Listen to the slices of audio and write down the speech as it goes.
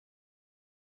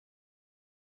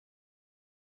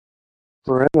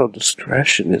Parental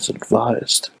discretion is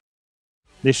advised.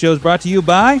 This show is brought to you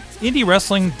by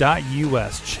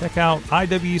IndieWrestling.us. Check out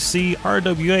IWC,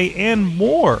 RWA, and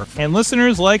more. And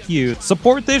listeners like you,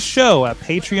 support this show at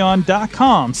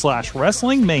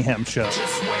Patreon.com/Wrestling Mayhem Show.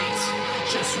 Just wait,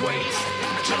 just wait,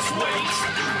 just wait,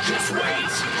 just wait,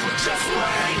 just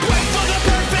wait. Wait for the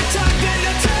perfect time then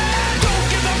attack. Don't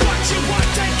give up what you want,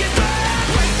 take it back.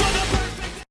 Wait for the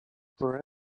perfect.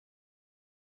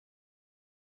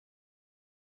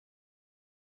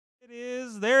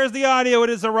 There's the audio. It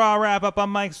is a Raw Wrap Up.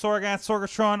 I'm Mike Sorg at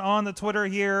Sorgatron on the Twitter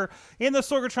here in the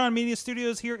Sorgatron Media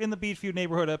Studios here in the Beachview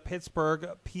neighborhood of Pittsburgh,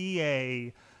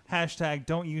 PA. Hashtag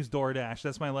don't use DoorDash.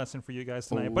 That's my lesson for you guys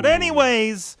tonight. Ooh. But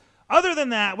anyways, other than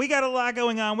that, we got a lot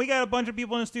going on. We got a bunch of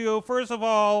people in the studio. First of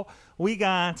all, we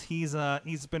got he's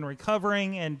been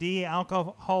recovering and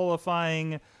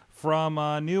de-alcoholifying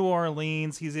from New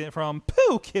Orleans. He's from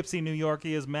Poughkeepsie, New York.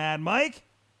 He is Mad Mike.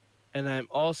 And I'm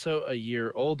also a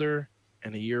year older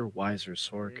and a year wiser,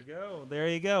 Sorg. There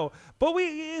you go. But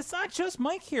it's not just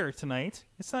Mike here tonight.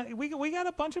 It's not. We got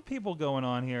a bunch of people going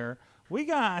on here. We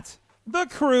got the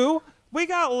crew. We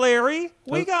got Larry.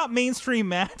 We got Mainstream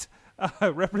Matt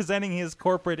representing his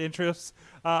corporate interests.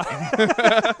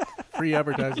 Free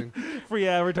advertising. Free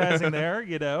advertising there,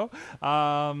 you know.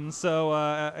 It's the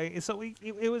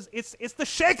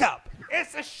Shakeup.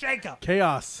 It's the Shakeup.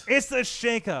 Chaos. It's the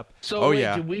Shakeup. So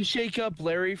did we shake up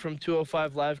Larry from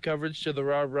 205 Live coverage to the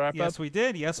Raw Wrap Up? Yes, we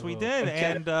did.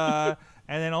 Okay. And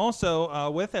then also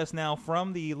with us now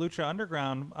from the Lucha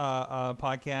Underground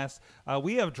podcast,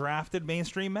 we have drafted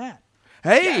Mainstream Matt.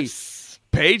 Hey, yes.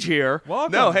 Paige here.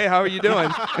 Welcome. No, hey, how are you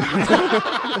doing?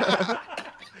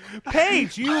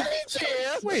 Paige, you...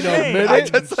 Wait a minute.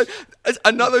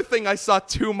 Another thing I saw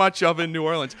too much of in New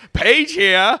Orleans. Paige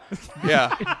here.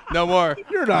 Yeah, no more.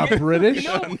 You're not British.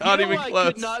 Not even close.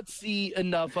 I could not see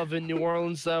enough of in New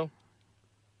Orleans, though.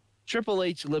 Triple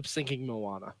H lip-syncing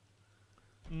Moana.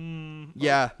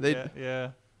 Yeah.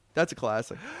 That's a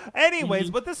classic. Anyways,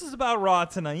 but this is about Raw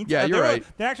tonight. Yeah, you're right.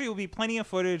 There actually will be plenty of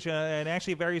footage, and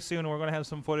actually very soon we're going to have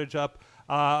some footage up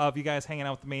of you guys hanging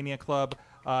out with the Mania Club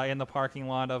in the parking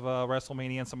lot of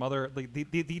WrestleMania and some other.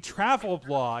 The travel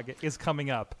blog is coming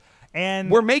up,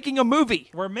 and we're making a movie.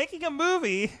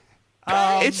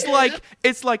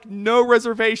 It's like no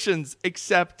reservations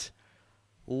except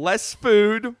less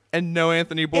food and no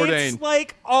Anthony Bourdain. It's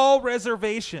like all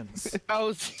reservations.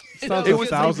 You're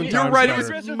right. It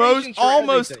was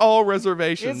almost all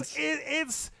reservations.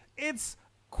 It's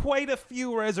quite a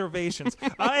few reservations.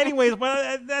 Anyways,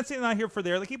 but that's not here for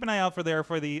there. Keep an eye out for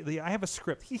the. I have a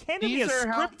script. He handed me a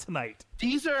script tonight.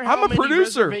 These are how many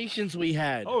reservations we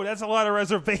had. Oh, that's a lot of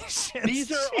reservations.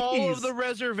 These are all of the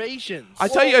reservations. I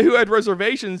tell you who had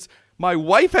reservations. My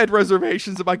wife had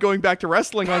reservations about going back to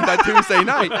wrestling on that Tuesday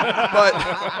night,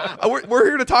 but we're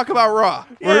here to talk about Raw.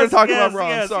 We're here to talk about Raw.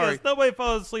 I'm sorry. Nobody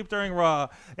fell asleep during Raw.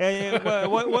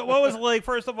 What was it like,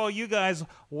 first of all, you guys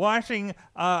watching,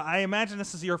 I imagine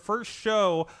this is your first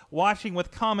show watching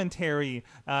with commentary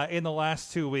in the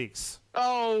last 2 weeks.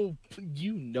 Oh,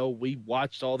 we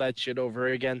watched all that shit over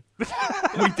again.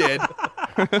 We did.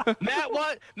 Matt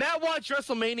watched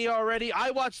WrestleMania already.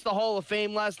 I watched the Hall of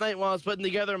Fame last night while I was putting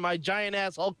together my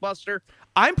giant-ass Hulkbuster.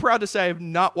 I'm proud to say I have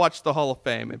not watched the Hall of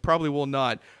Fame and probably will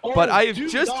not. But I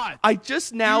just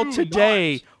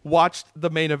today watched the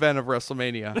main event of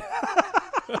WrestleMania.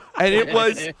 And it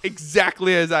was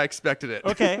exactly as I expected it.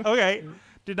 Okay.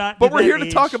 But we're here to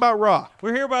talk about Raw.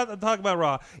 We're here to talk about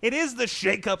Raw. It is the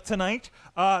Shakeup tonight.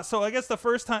 So I guess the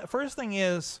first thing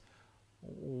is,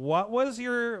 what was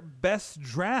your best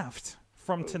draft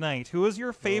from tonight? Who was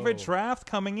your favorite draft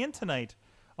coming in tonight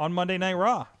on Monday Night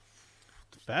Raw?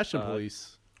 Fashion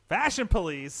Police. Fashion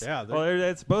Police. Yeah. Well,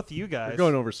 that's both of you guys. They're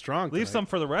going over strong. Leave tonight. some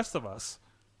for the rest of us.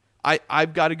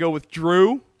 I've got to go with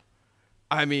Drew.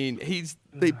 I mean, he's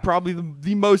probably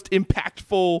the most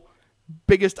impactful,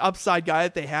 biggest upside guy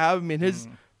that they have. I mean, his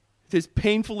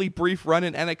painfully brief run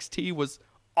in NXT was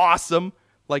awesome.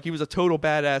 Like, he was a total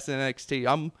badass in NXT.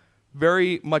 I'm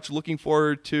very much looking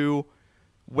forward to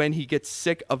when he gets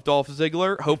sick of Dolph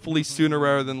Ziggler, hopefully sooner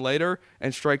rather than later,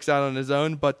 and strikes out on his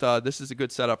own. But this is a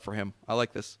good setup for him. I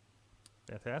like this.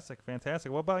 Fantastic.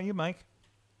 What about you, Mike?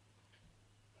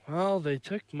 Well, they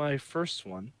took my first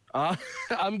one. I'm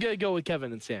going to go with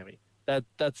Kevin and Sammy.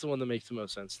 That's the one that makes the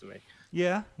most sense to me.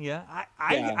 Yeah.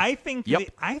 I think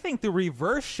the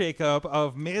reverse shakeup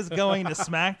of Miz going to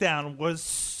SmackDown was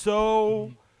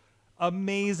so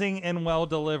amazing and well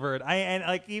delivered. And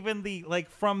like even the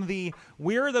from the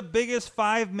we're the biggest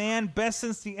 5-man best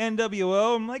since the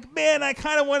NWO. I'm like, man, I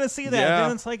kind of want to see that. Yeah.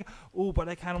 Then it's like, ooh, but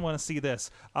I kind of want to see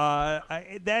this. I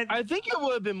think it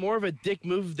would have been more of a dick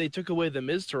move if they took away the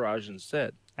Miz Taraj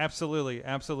instead. Absolutely.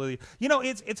 You know,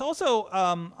 it's also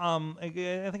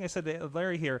I think I said to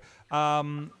Larry here.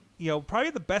 You know, probably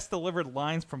the best delivered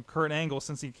lines from Kurt Angle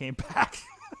since he came back.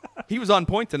 He was on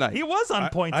point tonight. He was on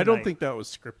point I tonight. don't think that was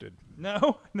scripted.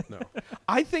 No. No.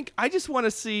 I just want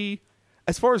to see,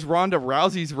 as far as Ronda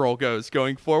Rousey's role goes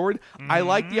going forward, I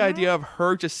like the idea of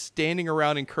her just standing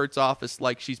around in Kurt's office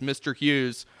like she's Mr.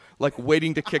 Hughes, like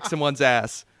waiting to kick someone's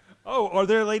ass. Oh, are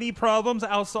there lady problems?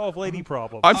 I'll solve lady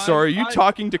problems. I'm sorry, are you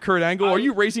talking to Kurt Angle? Are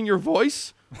you raising your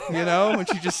voice? You know, when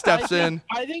she just steps in.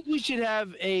 I think we should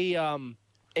have a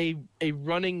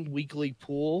running weekly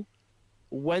pool.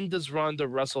 When does Ronda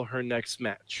wrestle her next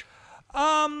match?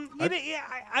 I'm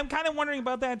kind of wondering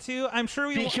about that too. I'm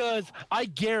sure because I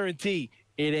guarantee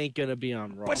it ain't gonna be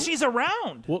on Raw. But she's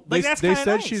around. Well, like, they said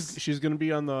nice. she's going to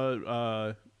be on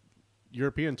the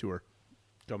European tour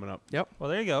coming up. Yep. Well,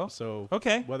 there you go. So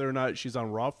okay, whether or not she's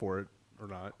on Raw for it or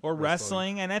not, or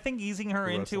wrestling, and I think easing her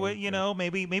into it. You yeah. know,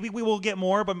 maybe we will get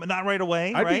more, but not right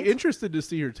away. I'd right? be interested to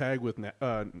see her tag with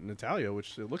Natalia,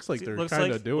 which it looks like they're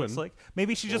kind of doing. Looks like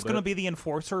maybe she's just going to be the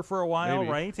enforcer for a while, Maybe.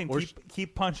 right? And Or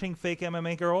keep punching fake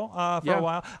MMA girl for a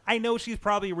while. I know she's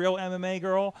probably real MMA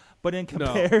girl, but in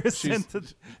comparison to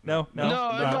no.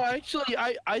 Actually,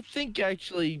 I think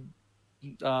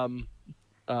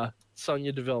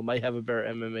Sonya Deville might have a better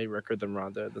MMA record than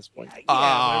Ronda at this point.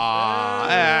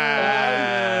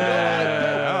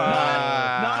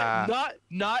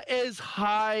 Not as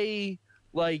high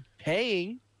like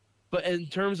paying, but in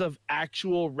terms of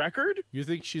actual record, You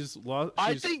think she's lost?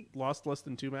 Lost less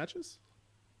than 2 matches.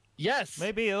 yes,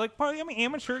 Maybe like probably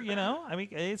amateur. You know, I mean,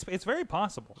 it's very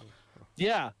possible.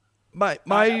 yeah. I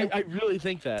really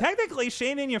think that. Technically,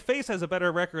 Shane in Your Face has a better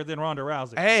record than Ronda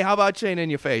Rousey. Hey, how about Shane in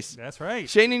your face? That's right.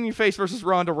 Shane in your face versus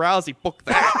Ronda Rousey. Book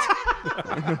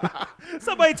that.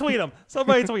 Somebody tweet him.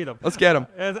 Let's get him.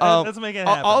 Let's make it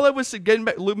happen. All I was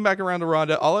looping back around to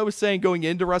Ronda. All I was saying going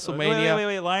into WrestleMania.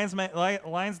 Wait.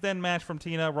 Lions Den match from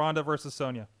Tina. Ronda versus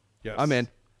Sonya. Yes, I'm in.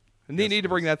 And they need to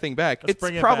bring that thing back. Let's It's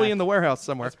bring it probably back. in the warehouse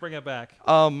somewhere. Let's bring it back.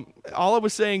 All I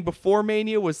was saying before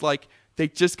Mania was like, they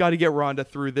just got to get Ronda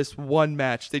through this one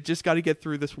match. They just got to get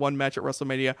through this one match at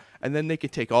WrestleMania, and then they can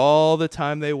take all the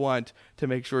time they want to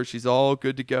make sure she's all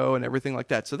good to go and everything like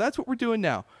that. So that's what we're doing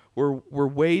now. We're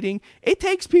waiting. It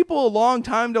takes people a long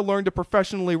time to learn to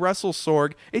professionally wrestle,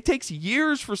 Sorg. It takes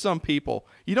years for some people.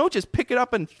 You don't just pick it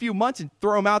up in a few months and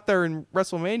throw them out there in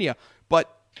WrestleMania.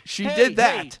 But she did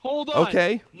that. Hey, hold on.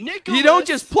 Okay? Nicholas, you don't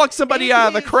just pluck somebody out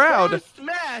of the crowd. First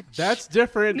match, That's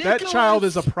different. Nicholas. That child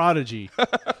is a prodigy.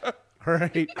 All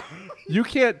right, you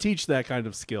can't teach that kind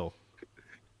of skill.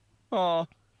 Aw.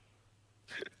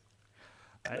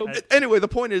 Anyway, the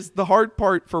point is the hard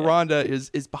part for Ronda is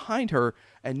behind her,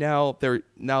 and now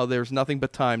there's nothing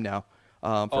but time now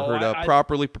for her to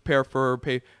properly prepare for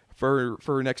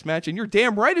her next match. And you're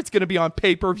damn right it's going to be on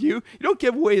pay-per-view. You don't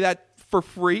give away that for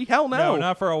free. Hell no. No,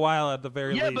 not for a while at the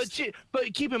very least. Yeah,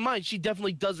 but keep in mind she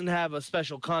definitely doesn't have a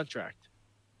special contract.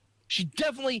 She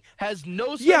definitely has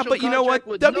no special Yeah, but you know what?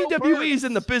 contract with no WWE is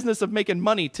in the business of making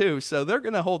money too, so they're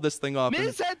going to hold this thing off.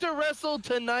 Miz had to wrestle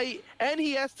tonight, and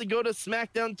he has to go to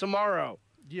SmackDown tomorrow.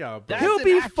 Yeah, but That's He'll an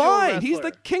be actual fine. wrestler. He's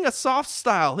the king of soft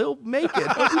style. He'll make it.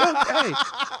 He'll be okay.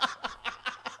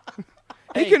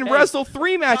 He can wrestle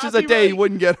 3 matches a day. He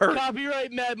wouldn't get hurt.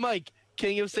 Copyright Mad Mike,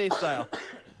 King of Safe Style.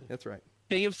 That's right.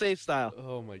 King of Safe Style.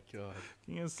 oh my god,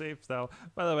 King of Safe Style.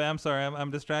 By the way, I'm sorry.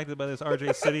 I'm distracted by this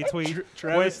RJ City tweet.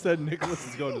 Travis said Nicholas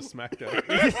is going to SmackDown.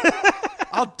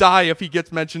 I'll die if he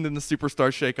gets mentioned in the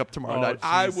Superstar Shakeup tomorrow Oh, night.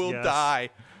 I jeez, will yes. die.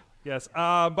 Yes.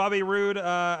 Bobby Roode.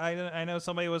 I know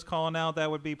somebody was calling out. That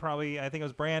would be probably. I think it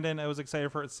was Brandon. I was excited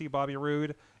to see Bobby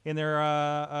Roode in there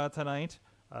tonight.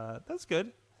 That's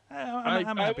good.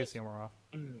 I'm happy to see him raw.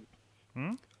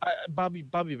 Bobby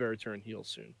will return heel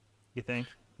soon. You think?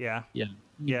 Yeah.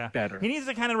 Yeah. Better. He needs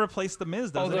to kind of replace the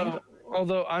Miz, doesn't he?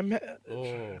 Although I'm He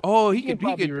could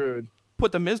Rude.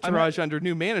 put the Miztourage under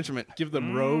new management. Give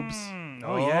them robes.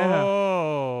 Oh, yeah.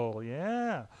 Oh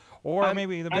yeah. Or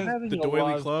maybe the I'm having the a Doily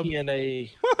lot of Club?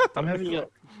 TNA.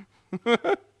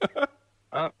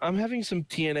 I'm having some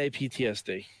TNA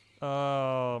PTSD.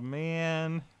 Oh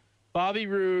man. Bobby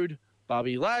Roode,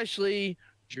 Bobby Lashley,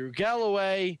 Drew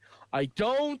Galloway. I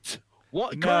don't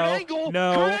want Kurt Angle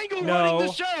running the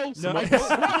show. No. I don't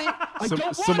want it. I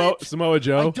don't want it. Samoa I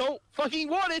Joe. don't fucking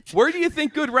want it. Where do you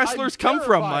think good wrestlers come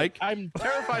from, Mike? I'm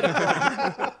terrified of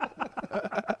it.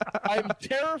 I'm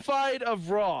terrified of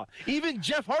Raw. Even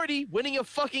Jeff Hardy winning a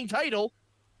fucking title.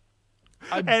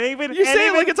 You say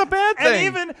it like it's a bad thing. And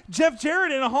even Jeff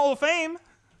Jarrett in a Hall of Fame.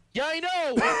 Yeah, I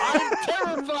know. I'm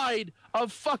terrified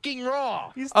of fucking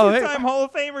Raw. He's two-time Hall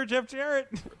of Famer, Jeff Jarrett.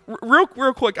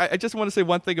 Real quick, I just want to say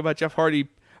one thing about Jeff Hardy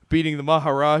beating the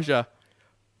Maharaja.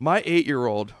 My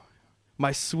 8-year-old,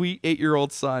 my sweet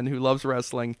 8-year-old son who loves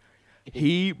wrestling,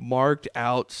 he marked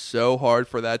out so hard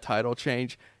for that title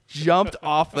change. Jumped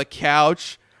off the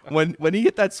couch. When he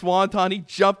hit that swanton, he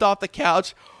jumped off the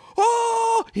couch.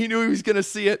 Oh! He knew he was going to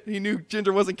see it. He knew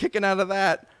Jinder wasn't kicking out of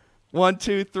that. 1,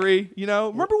 2, 3.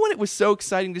 Remember when it was so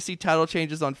exciting to see title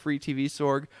changes on free TV,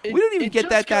 Sorg? We don't even get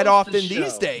that often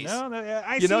these days.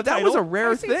 No, that was a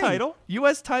rare thing.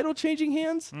 U.S. title changing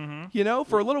hands. Mm-hmm.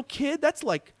 For a little kid, that's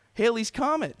like Halley's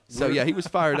Comet. So yeah, he was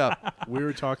fired up. We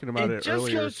were talking about it earlier.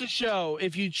 It just goes to show,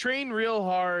 if you train real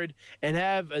hard and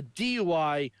have a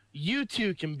DUI, you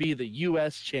too can be the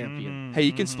U.S. champion. Mm-hmm. Hey,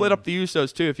 you can split up the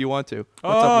Usos too if you want to.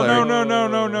 What's up, Larry?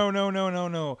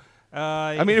 No.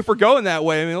 I mean, if we're going that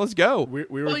way, let's go.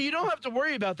 Well, you don't have to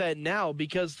worry about that now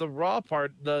because the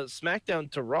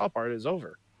SmackDown to Raw part is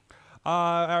over.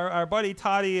 Our buddy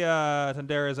Toddy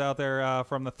Tandera is out there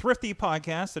from the Thrifty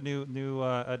podcast, a new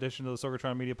addition to the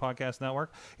Sorgatron Media Podcast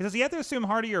Network. He says you have to assume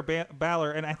Hardy or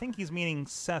Balor, and I think he's meaning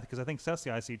Seth because I think Seth's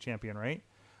the IC champion, right?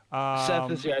 Seth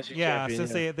is the IC champion. Yeah,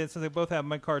 since they both have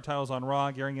mid-card titles on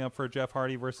Raw, gearing up for Jeff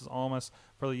Hardy versus Almas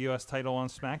for the U.S. title on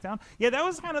SmackDown. Yeah, that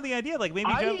was kind of the idea. Like we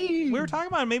were talking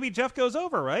about maybe Jeff goes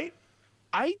over, right?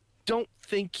 I don't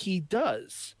think he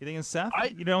does. You think it's Seth?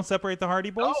 You don't separate the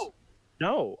Hardy boys?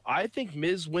 No, I think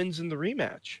Miz wins in the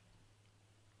rematch.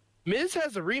 Miz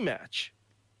has a rematch.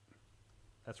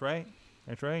 That's right.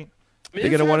 They're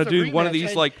going to want to do one of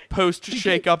these like post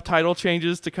Shakeup title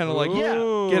changes to kind of like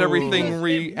get everything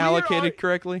reallocated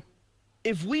correctly.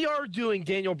 If we are doing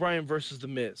Daniel Bryan versus The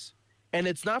Miz, and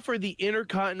it's not for the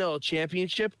Intercontinental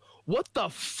Championship, what the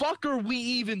fuck are we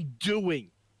even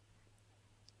doing?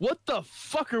 And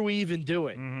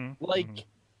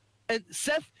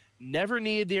Seth never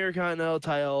needed the Intercontinental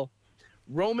title.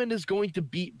 Roman is going to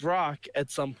beat Brock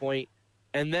at some point,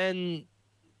 and then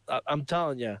I'm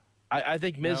telling you, I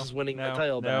think Miz is winning the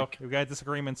title back. We've got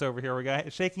disagreements over here. We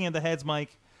got shaking of the heads,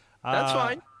 Mike. That's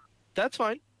fine.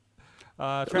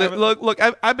 Look,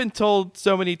 I've been told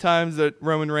so many times that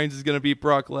Roman Reigns is going to beat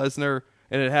Brock Lesnar,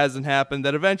 and it hasn't happened,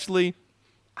 that eventually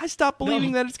I stopped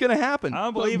believing that it's going to happen. I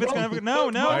don't believe it's going to. No.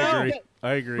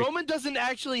 I agree. Roman doesn't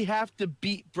actually have to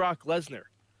beat Brock Lesnar.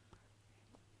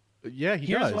 Yeah,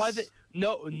 he does.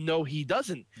 No, he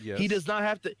doesn't. Yes. He does not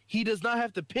have to. He does not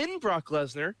have to pin Brock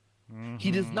Lesnar. Mm-hmm.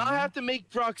 He does not have to make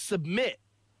Brock submit.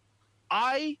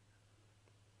 I'm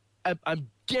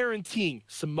guaranteeing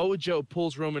Samoa Joe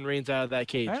pulls Roman Reigns out of that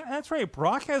cage. That's right.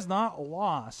 Brock has not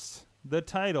lost the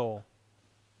title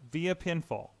via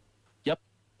pinfall. Yep.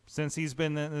 Since he's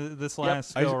been this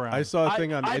last go around. I saw a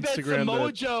thing on Instagram. I bet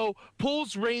Samoa Joe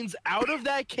pulls Reigns out of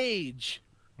that cage.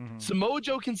 Mm-hmm. Samoa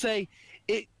Joe can say,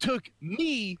 it took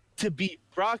me to beat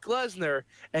Brock Lesnar,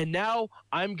 and now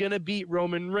I'm going to beat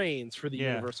Roman Reigns for the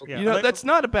Universal title. That's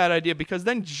not a bad idea because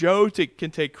then Joe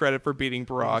can take credit for beating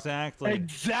Brock.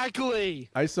 Exactly.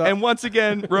 And once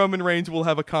again, Roman Reigns will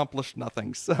have accomplished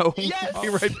nothing. So we'll be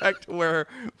right back to where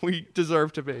we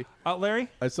deserve to be. Larry?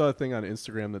 I saw a thing on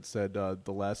Instagram that said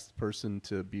the last person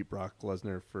to beat Brock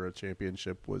Lesnar for a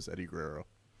championship was Eddie Guerrero.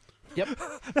 Yep.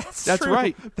 That's true.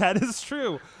 Right. That is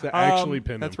true. To actually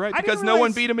pin him. That's right, because no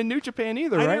one beat him in New Japan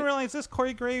either, right? I didn't realize this.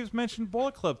 Corey Graves mentioned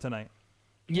Bullet Club tonight.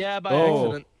 Yeah, by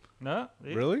accident. No?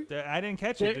 Really? I didn't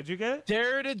catch it. Did you get it?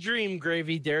 Dare to dream,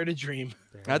 Gravy. Dare to dream.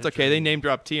 That's okay. They name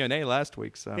dropped TNA last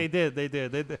week. So They did.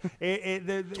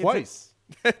 Twice.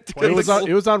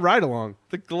 It was on Ride Along.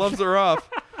 The gloves are off.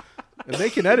 And they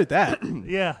can edit that.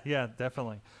 Yeah,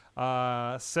 definitely.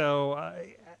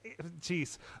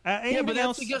 Jeez. But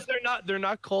that's because they're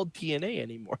not called TNA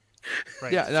anymore.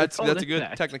 Right. Yeah, that's a good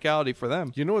technicality for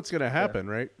them. You know what's going to happen,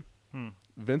 right?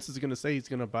 Vince is going to say he's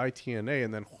going to buy TNA,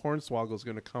 and then Hornswoggle's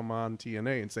going to come on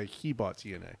TNA and say he bought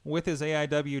TNA. With his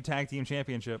AIW Tag Team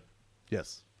Championship.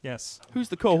 Yes. Who's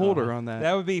the co-holder on that?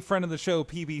 That would be friend of the show,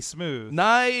 PB Smooth.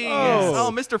 Nice.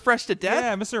 Oh, Mr. Fresh to Death?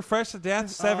 Yeah, Mr. Fresh to Death,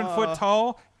 7 foot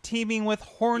tall, teaming with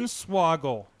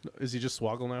Hornswoggle. Is he just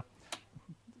Swoggle now?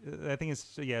 I think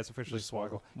it's officially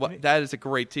Swoggle. That is a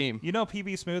great team. You know,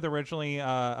 PB Smooth originally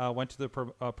went to the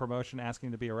promotion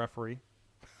asking to be a referee.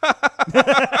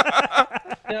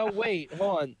 Now wait,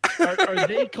 hold on. Are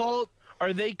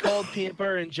they called peanut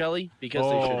butter and jelly?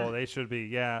 Because they should be.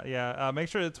 Yeah. Make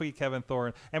sure to tweet Kevin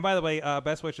Thorne. And by the way,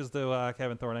 best wishes to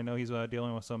Kevin Thorne. I know he's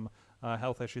dealing with some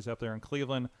health issues up there in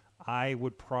Cleveland. I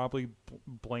would probably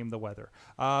blame the weather.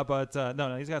 But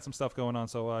no, he's got some stuff going on.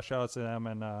 So shout out to them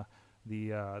and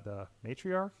the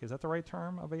matriarch. Is that the right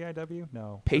term of AIW?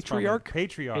 No. Patriarch?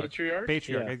 Patriarch.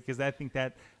 Yeah. Because I think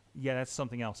that, that's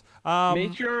something else.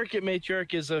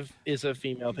 Matriarch is a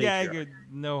female patriarch. Yeah,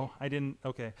 no, I didn't.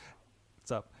 Okay.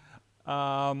 What's up?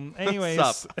 Anyways.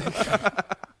 What's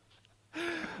up?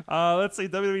 Let's see.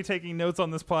 WWE taking notes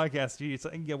on this podcast.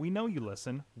 Jeez. Yeah, we know you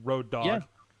listen. Road Dog. Yeah.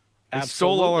 They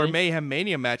stole all our Mayhem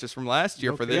Mania matches from last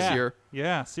year for this year.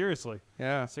 Yeah, seriously.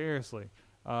 Yeah. Seriously.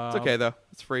 It's okay, though.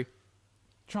 It's free.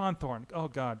 John Thorne. Oh,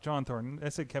 God. John Thorne. I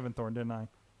said Kevin Thorne, didn't I?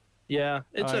 Yeah,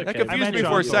 it's okay. That confused me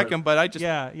John for a Thorne. second, but I just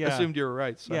Yeah. assumed you were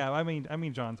right. So. Yeah, I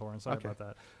mean John Thorne. Sorry about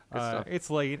that. stuff. It's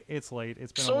late. It's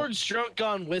been Sorg's drunk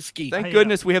on whiskey. Thank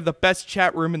goodness we have the best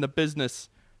chat room in the business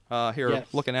here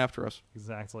looking after us.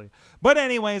 Exactly. But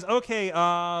anyways, okay.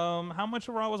 How much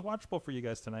of Raw was watchable for you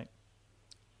guys tonight?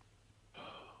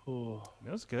 Ooh.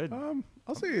 It was good.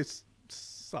 I'll say it's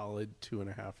solid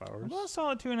 2.5 hours. Well, a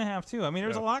solid 2.5 too. I mean,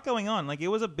 there's a lot going on. Like, it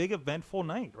was a big eventful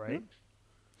night, right?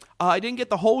 I didn't get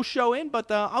the whole show in, but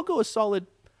I'll go a solid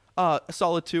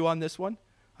 2 on this one.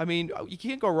 I mean, you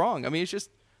can't go wrong. I mean, it's just,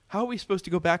 how are we supposed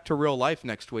to go back to real life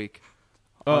next week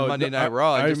on Monday Night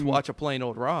Raw and just watch a plain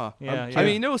old Raw? Yeah. I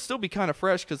mean, it will still be kind of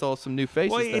fresh because there's some new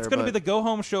faces. Well, it's going to be the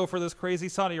go-home show for this crazy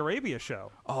Saudi Arabia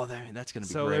show. Oh, that's going to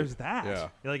be so great. there's that. Yeah.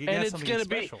 Like, And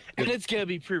it's gonna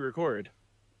be pre-recorded.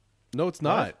 No, it's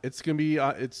not. It's gonna be.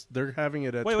 They're having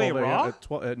it at 12 a.m. Raw?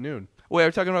 at noon. Wait, are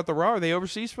we talking about the Raw? Are they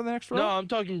overseas for the next Raw? No, I'm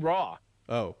talking Raw.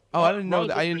 Oh, I didn't know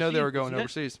that. I Raw's didn't know they were overseas, going isn't it?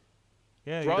 overseas.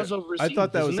 Yeah. Raw's overseas. I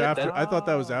thought that was isn't it? after. I thought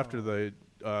that was after the.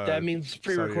 That means Saudi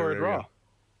pre-recorded Arabia. Raw.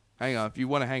 Hang on. If you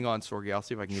want to hang on, Sorgi, I'll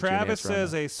see if I can get Travis you an answer on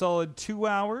says that. a solid 2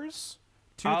 hours.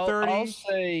 I'll 2:30.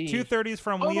 say 2:30 is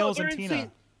from Oh, Wheels they're and in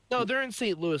Tina. they're in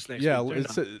St. Louis next Yeah, week.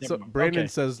 so Brandon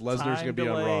says Lesnar's Time going to be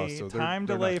on Raw. So they're time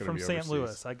not delay gonna from be St. overseas.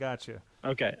 Louis. I got you.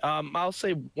 Okay. I'll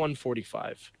say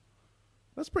 145.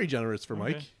 That's pretty generous for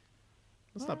Mike. Okay.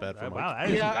 That's not bad for Mike. Wow,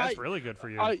 that's really good for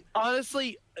you.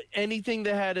 Honestly, anything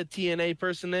that had a TNA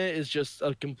person in it is just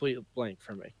a complete blank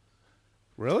for me.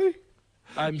 Really?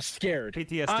 I'm scared.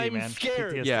 PTSD, I'm man.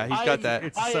 scared. PTSD. Yeah, he's got that.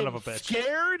 It's a son of a bitch.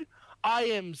 Scared. I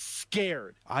am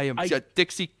scared.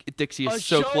 Dixie is A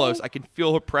so show- close. I can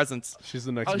feel her presence. She's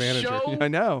the next A manager. show I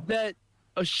know.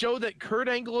 A show that Kurt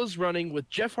Angle is running with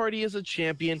Jeff Hardy as a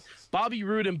champion, Bobby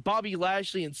Roode and Bobby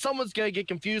Lashley, and someone's gonna get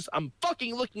confused. I'm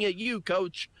fucking looking at you,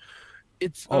 Coach.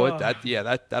 It's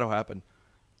that'll happen.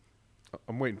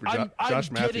 I'm waiting for I'm Josh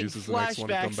getting Matthews is the next one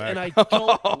to come flashbacks, back. and I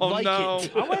don't like no.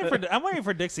 it. I'm waiting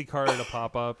for Dixie Carter to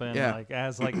pop up and Yeah.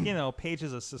 as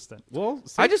Paige's assistant. well,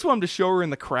 I just want him to show her in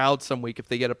the crowd some week if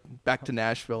they get back to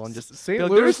Nashville and just St. be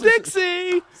like, Louis there's is-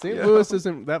 Dixie. St. Louis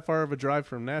isn't that far of a drive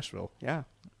from Nashville. Yeah.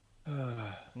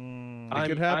 It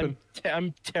could happen.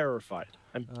 I'm terrified.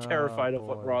 I'm terrified of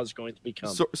what Raw is going to become.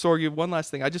 Sorgi, one last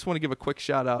thing. I just want to give a quick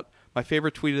shout out. My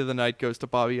favorite tweet of the night goes to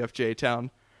Bobby F. J. Town.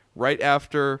 Right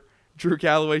after Drew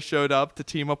Galloway showed up to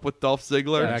team up with Dolph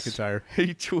Ziggler, McIntyre.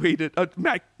 he tweeted,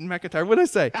 McIntyre, what did I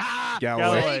say?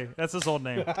 Galloway. That's his old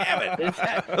name.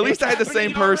 At least I had the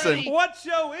same person. What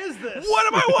show is this?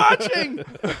 What am I watching?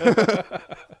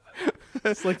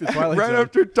 It's like the Twilight Right Zone.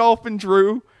 after Dolph and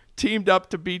Drew teamed up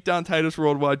to beat down Titus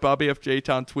Worldwide, Bobby F. J.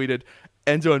 Town tweeted,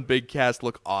 Enzo and Big Cass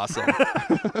look awesome.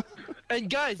 And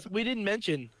guys, we didn't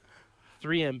mention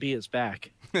 3MB is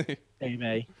back.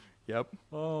 May. Yep.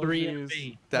 Oh, 3MB.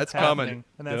 jeez. That's happening. coming.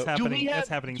 And that's Yep. happening. That's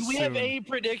happening Do we soon. have any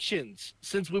predictions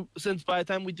since by the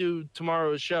time we do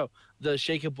tomorrow's show, the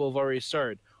Shakeup will have already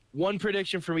started? One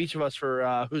prediction from each of us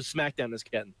for who SmackDown is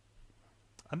getting.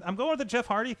 I'm going with the Jeff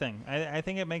Hardy thing. I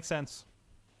think it makes sense.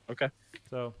 Okay.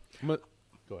 So Go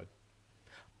ahead.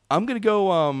 I'm going to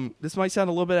go, this might sound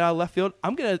a little bit out of left field.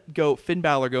 I'm going to go Finn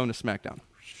Balor going to SmackDown.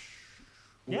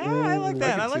 yeah, I like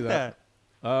that. I can see like that.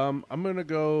 I'm gonna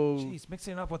go. Jeez,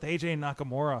 mixing it up with AJ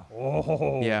Nakamura.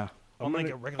 Oh, Yeah. I'll make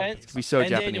it regular. And, pizza. Be so and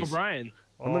Daniel Japanese. Bryan.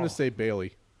 I'm gonna say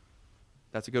Bailey.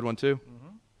 That's a good one, too.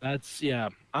 That's I'm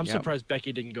Yeah. surprised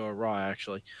Becky didn't go Raw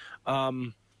actually.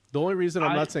 The only reason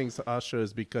I'm not saying Sasha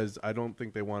is because I don't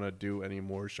think they want to do any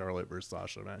more Charlotte versus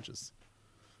Sasha matches.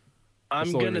 I'm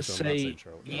the only gonna reason I'm not say saying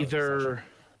Charlotte.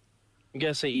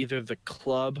 either the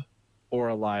club or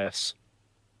Elias.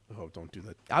 Oh, don't do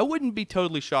that. I wouldn't be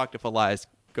totally shocked if Elias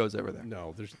goes over there.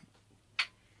 No, he's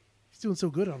doing so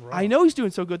good on Raw. I know he's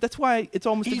doing so good. That's why it's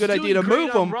almost a He's good idea to doing great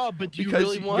move on him. Raw, but do you because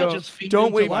really you want go, to just feed don't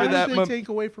into wait Why for did that. they take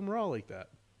away from Raw like that?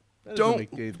 That doesn't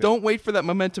make any sense. Don't wait for that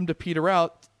momentum to peter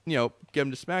out. Get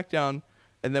him to SmackDown,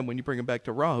 and then when you bring him back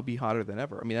to Raw, he'll be hotter than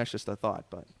ever. I mean, that's just a thought,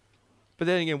 but But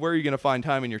then again, where are you going to find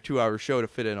time in your 2-hour show to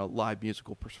fit in a live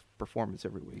musical performance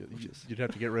every week? You'd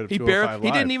have to get rid of He 205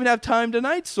 Live. didn't even have time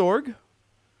tonight, Sorg.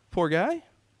 Poor guy.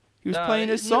 He was playing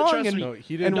his song,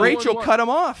 and Rachel cut him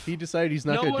off. He decided he's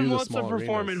not going to do the small No one wants to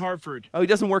perform arenas. in Hartford. Oh, he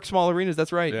doesn't work small arenas.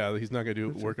 That's right. Yeah, he's not going to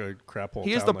work a crap hole.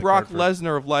 He is town the like Brock Hartford.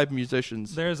 Lesnar of live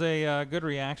musicians. There's a good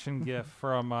reaction gif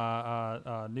from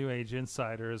New Age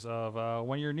Insiders of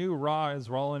when your new Raw is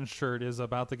Rollins shirt is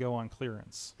about to go on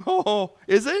clearance. Oh,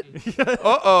 is it?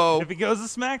 Uh-oh. If he goes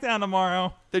to SmackDown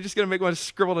tomorrow. They're just going to make one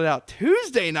scribbled it out.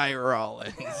 Tuesday Night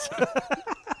Rollins.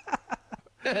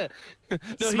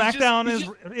 SmackDown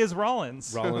is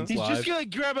Rollins. Rollins He's Live. just going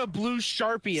to grab a blue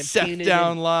Sharpie and Seth paint it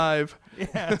Down in. Live.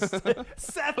 Yes.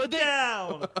 Seth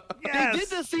down. They did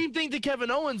the same thing to Kevin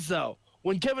Owens, though.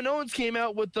 When Kevin Owens came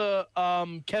out with the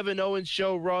Kevin Owens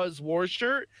Show Raw's War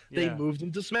shirt, they Yeah. moved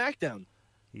him to SmackDown.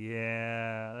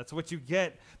 Yeah, that's what you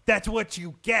get. That's what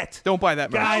you get. Don't buy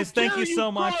that merch. Guys, thank How you dare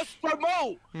so much.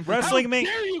 Cross-promote? Wrestling How Man.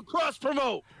 dare you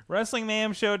cross-promote?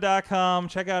 WrestlingMayhemShow.com.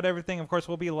 Check out everything. Of course,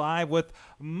 we'll be live with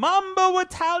Mambo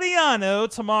Italiano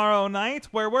tomorrow night,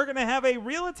 where we're going to have a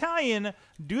real Italian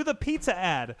do the pizza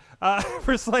ad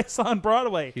for Slice on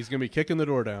Broadway. He's going to be kicking the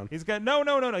door down. He's got no.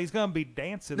 He's going to be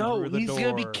dancing No, through the he's door.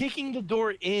 going to be kicking the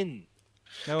door in.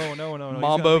 No. He's Mambo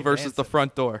gonna be versus the dancing.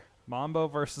 front door. Mambo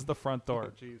versus the front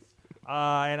door. Jeez.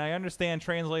 And I understand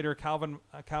translator Calvin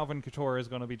Couture is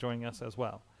going to be joining us as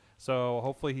well. So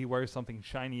hopefully he wears something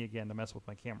shiny again to mess with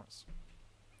my cameras.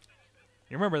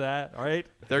 You remember that, all right?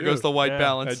 There goes the white Yeah,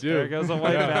 balance. I do. There goes the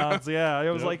white balance. Yeah, it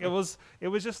was Yep. like it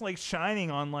was just like shining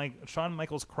on like Shawn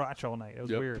Michaels' crotch all night. It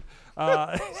was Yep. weird.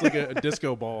 It's like a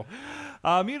disco ball.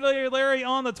 Mutilator Larry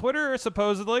on the Twitter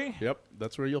supposedly. Yep,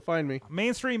 that's where you'll find me.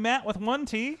 Mainstream Matt with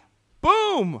 1T.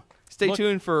 Boom! Stay Look-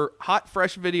 tuned for hot,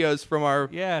 fresh videos from our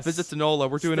Yes. visit to NOLA.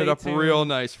 We're doing Stay it up tuned real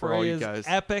nice for all you his guys.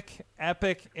 Epic,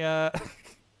 a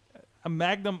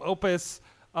magnum opus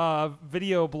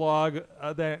video blog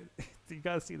that you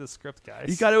got to see the script, guys.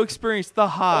 You got to experience the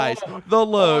highs, the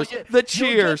lows, yeah. the You'll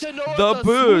cheers, get to know the what the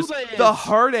booze, smoother the is.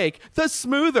 heartache, the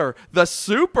smoother, the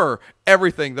super,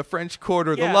 everything. The French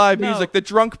Quarter, the Yeah, live no. music, the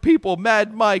drunk people,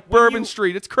 Mad Mike, When Bourbon you-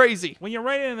 Street. It's crazy. When you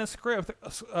write it in a script,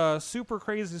 super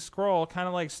crazy scroll, kind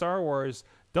of like Star Wars.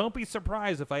 Don't be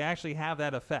surprised if I actually have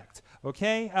that effect.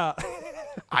 Okay.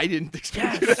 I didn't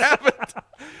expect you to have it.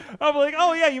 I'm like,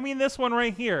 oh yeah, you mean this one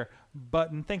right here?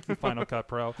 Button. Thank you, Final Cut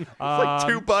Pro. It's like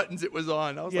 2 buttons it was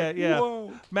on. I was like, Yeah.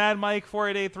 whoa. Mad Mike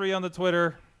 4883 on the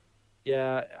Twitter.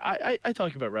 Yeah, I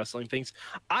talk about wrestling things.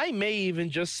 I may even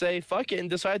just say fuck it and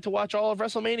decide to watch all of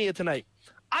WrestleMania tonight.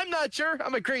 I'm not sure.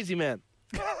 I'm a crazy man.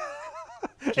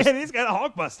 And he's got a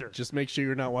Hulkbuster. Just make sure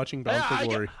you're not watching Bound for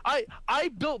Glory. I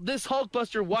built this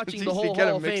Hulkbuster watching It's the easy to whole get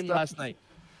Hall 'em of Fame mixed up. last night.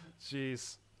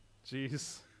 Jeez.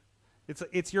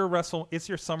 It's your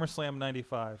SummerSlam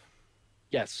 95.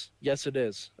 Yes, it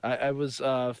is. I was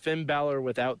Finn Balor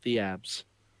without the abs.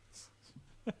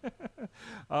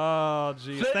 Oh,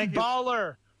 jeez.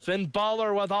 Finn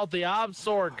Balor without the abs,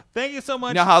 Sorg. Thank you so much.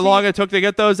 You know how long it took to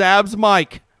get those abs,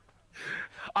 Mike?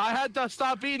 I had to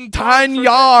stop eating 10 carbs for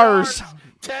yards.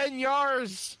 10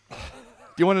 yards.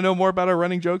 Do you want to know more about our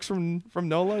running jokes from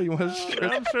NOLA? You want to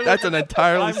share? I'm sure That's an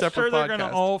entirely I'm separate sure they're podcast. going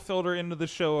to all filter into the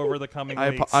show over the coming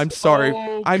weeks. I'm sorry.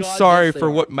 Oh, I'm God, sorry yes, they for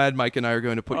are. what Mad Mike and I are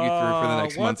going to put you through for the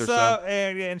next month or What's so. up?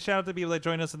 And shout out to people that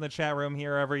join us in the chat room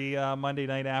here every Monday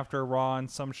night after Raw in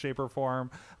some shape or form.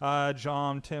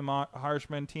 John, Tim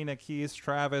Harshman, Tina Keys,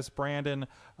 Travis, Brandon,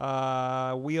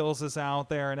 Wheels is out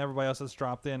there, and everybody else has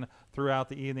dropped in throughout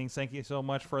the evening. Thank you so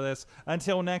much for this.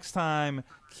 Until next time,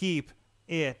 keep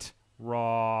it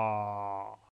raw.